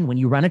randomization when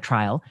you run a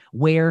trial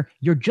where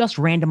you're just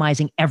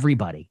randomizing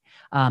everybody.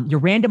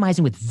 You're randomizing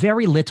with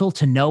very little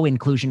to no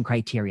inclusion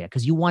criteria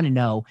because you want to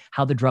know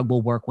how the drug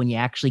will work when you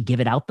actually give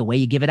it out the way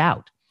you give it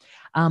out.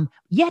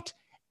 Yet,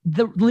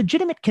 the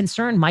legitimate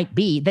concern might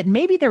be that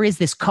maybe there is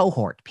this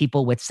cohort,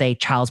 people with, say,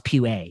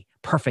 Child-Pugh A,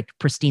 perfect,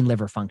 pristine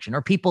liver function,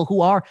 or people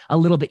who are a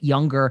little bit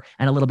younger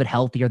and a little bit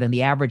healthier than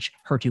the average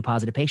HER2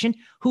 positive patient,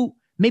 who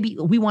maybe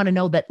we want to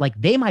know that like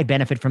they might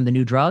benefit from the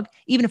new drug,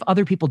 even if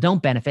other people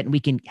don't benefit, and we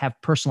can have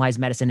personalized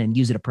medicine and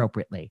use it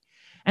appropriately.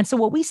 And so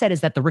what we said is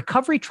that the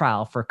Recovery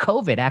Trial for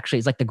COVID actually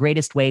is like the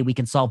greatest way we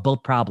can solve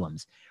both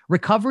problems.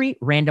 Recovery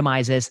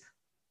randomizes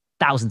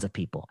thousands of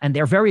people, and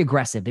they're very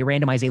aggressive. They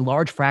randomize a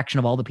large fraction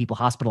of all the people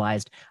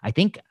hospitalized. I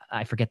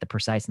forget the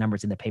precise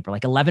numbers in the paper,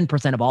 like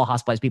 11% of all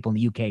hospitalized people in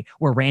the UK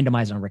were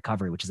randomized on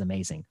Recovery, which is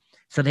amazing.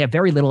 So they have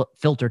very little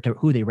filter to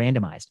who they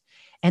randomized.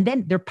 And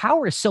then their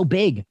power is so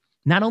big,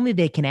 not only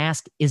they can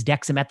ask, is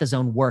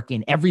dexamethasone work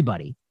in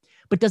everybody,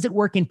 but does it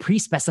work in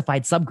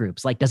pre-specified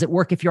subgroups? Like, does it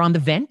work if you're on the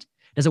vent?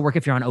 Does it work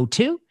if you're on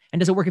O2?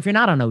 And does it work if you're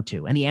not on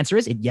O2? And the answer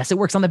is, yes, it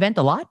works on the vent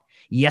a lot.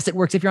 Yes, it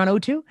works if you're on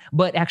O2,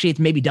 but actually it's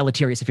maybe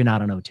deleterious if you're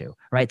not on O2,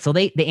 right? So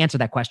they answer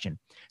that question.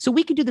 So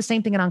we could do the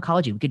same thing in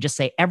oncology. We could just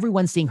say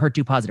everyone's seeing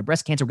HER2 positive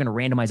breast cancer. We're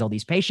going to randomize all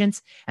these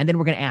patients. And then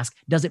we're going to ask,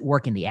 does it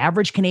work in the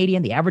average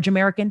Canadian, the average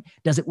American?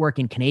 Does it work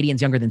in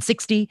Canadians younger than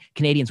 60,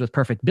 Canadians with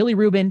perfect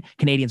bilirubin,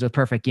 Canadians with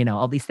perfect,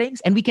 all these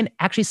things? And we can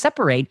actually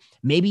separate,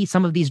 maybe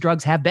some of these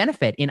drugs have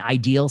benefit in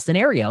ideal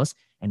scenarios,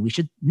 and we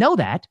should know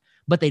that,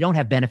 but they don't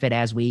have benefit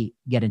as we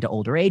get into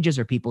older ages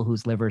or people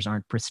whose livers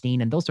aren't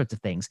pristine and those sorts of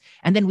things.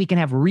 And then we can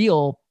have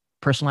real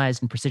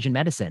personalized and precision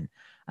medicine.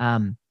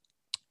 Any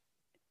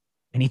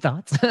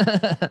thoughts?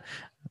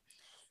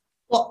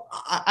 Well,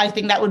 I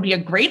think that would be a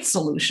great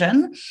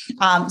solution,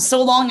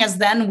 so long as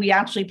then we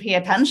actually pay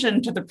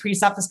attention to the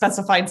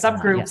pre-specified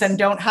subgroups and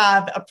don't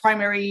have a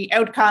primary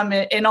outcome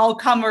in all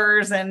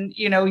comers, and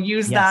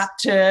use that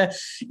to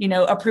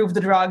approve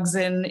the drugs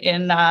in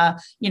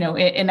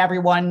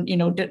everyone,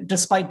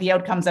 despite the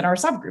outcomes in our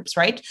subgroups,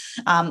 right?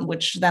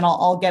 Which then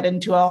I'll get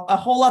into a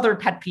whole other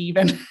pet peeve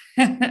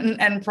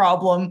and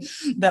problem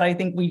that I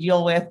think we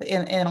deal with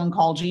in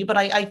oncology. But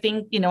I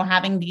think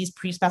having these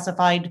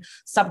pre-specified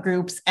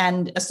subgroups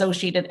and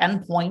associated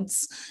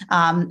endpoints,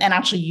 and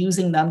actually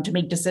using them to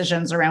make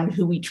decisions around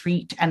who we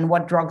treat and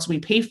what drugs we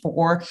pay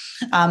for,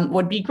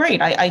 would be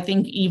great. I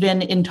think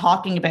even in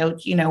talking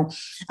about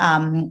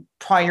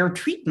prior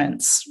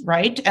treatments,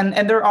 right?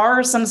 And there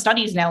are some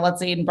studies now, let's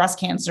say in breast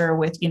cancer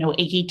with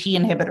AKT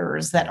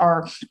inhibitors that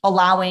are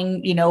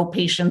allowing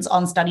patients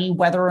on study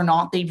whether or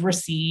not they've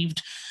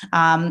received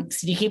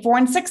CDK4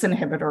 and 6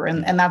 inhibitor,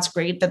 and that's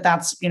great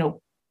that's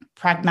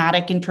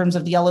pragmatic in terms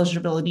of the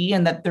eligibility,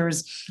 and that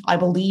there's, I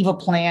believe, a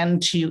plan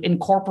to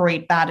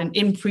incorporate that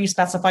in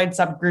pre-specified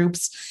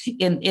subgroups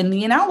in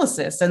the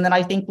analysis. And then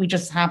I think we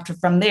just have to,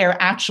 from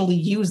there, actually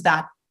use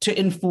that to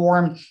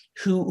inform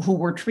who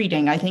we're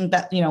treating. I think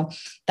that,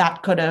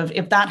 that could have,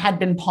 if that had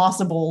been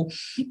possible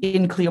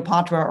in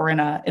Cleopatra or in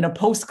a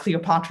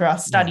post-Cleopatra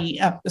study,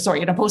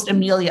 in a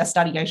post-Amelia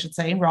study, I should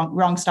say,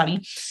 wrong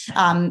study,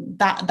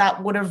 that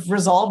would have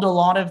resolved a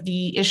lot of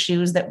the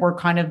issues that we're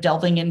kind of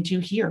delving into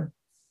here.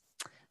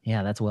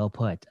 Yeah, that's well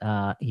put.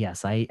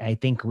 Yes, I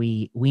think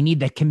we need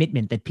that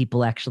commitment that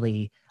people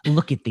actually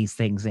look at these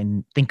things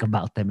and think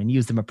about them and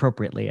use them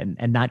appropriately,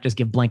 and not just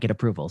give blanket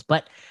approvals.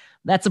 But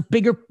that's a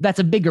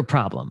bigger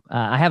problem.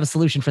 I have a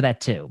solution for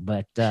that too,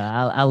 but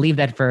I'll leave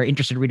that for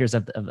interested readers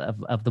of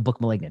the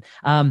book Malignant.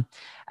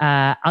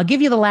 I'll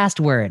give you the last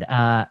word,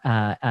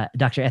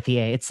 Dr.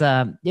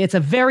 Ethier. It's a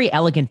very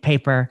elegant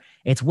paper.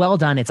 It's well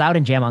done. It's out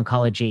in JAMA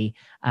Oncology.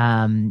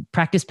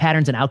 Practice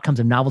patterns and outcomes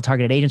of novel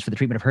targeted agents for the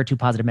treatment of HER2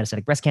 positive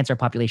metastatic breast cancer,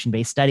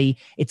 population-based study.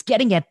 It's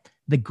getting at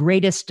the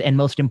greatest and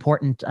most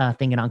important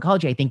thing in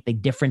oncology. I think the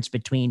difference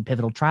between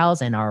pivotal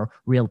trials and our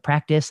real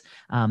practice.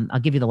 I'll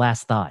give you the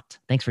last thought.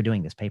 Thanks for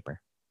doing this paper.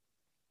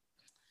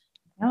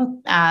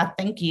 Oh,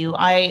 thank you.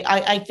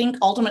 I think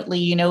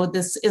ultimately,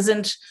 this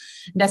isn't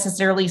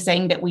necessarily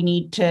saying that we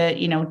need to,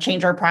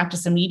 change our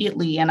practice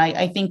immediately. And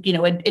I think,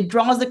 it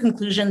draws the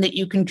conclusion that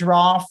you can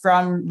draw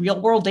from real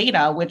world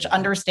data, which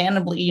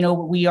understandably,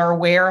 we are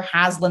aware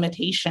has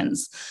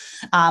limitations.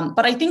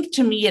 But I think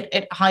to me,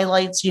 it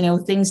highlights,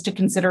 things to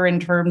consider in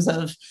terms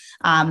of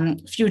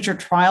future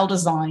trial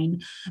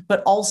design,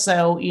 but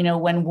also,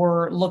 when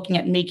we're looking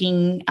at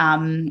making,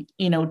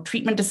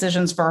 treatment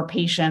decisions for our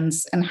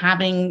patients and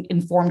having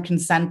informed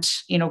consent,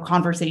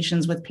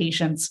 conversations with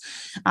patients,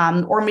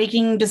 or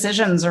making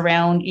decisions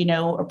around,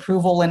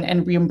 approval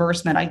and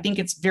reimbursement. I think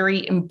it's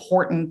very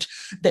important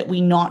that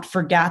we not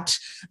forget,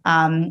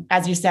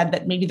 as you said,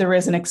 that maybe there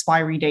is an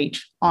expiry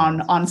date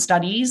on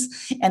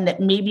studies, and that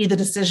maybe the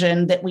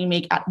decision that we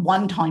make at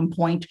one time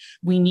point,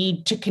 we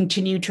need to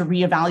continue to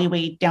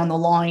reevaluate down the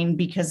line,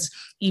 because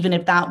even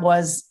if that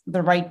was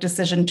the right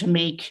decision to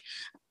make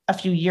a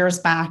few years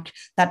back,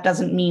 that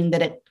doesn't mean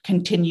that it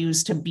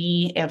continues to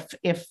be if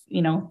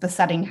the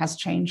setting has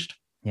changed.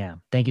 Yeah.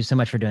 Thank you so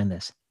much for doing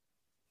this.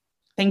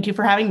 Thank you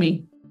for having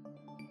me.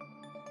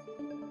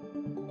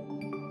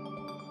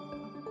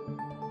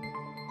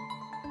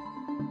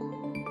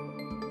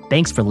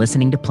 Thanks for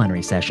listening to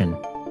Plenary Session.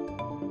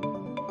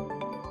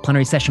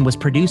 Plenary Session was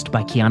produced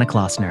by Kiana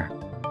Klossner.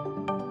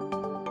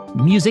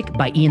 Music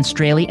by Ian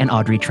Straley and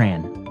Audrey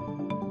Tran.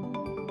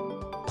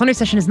 Plenary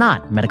Session is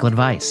not medical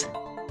advice.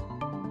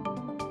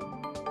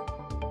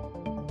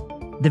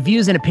 The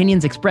views and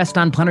opinions expressed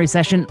on Plenary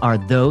Session are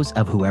those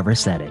of whoever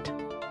said it.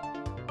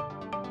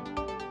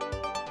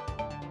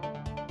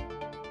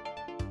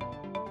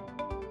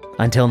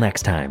 Until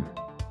next time.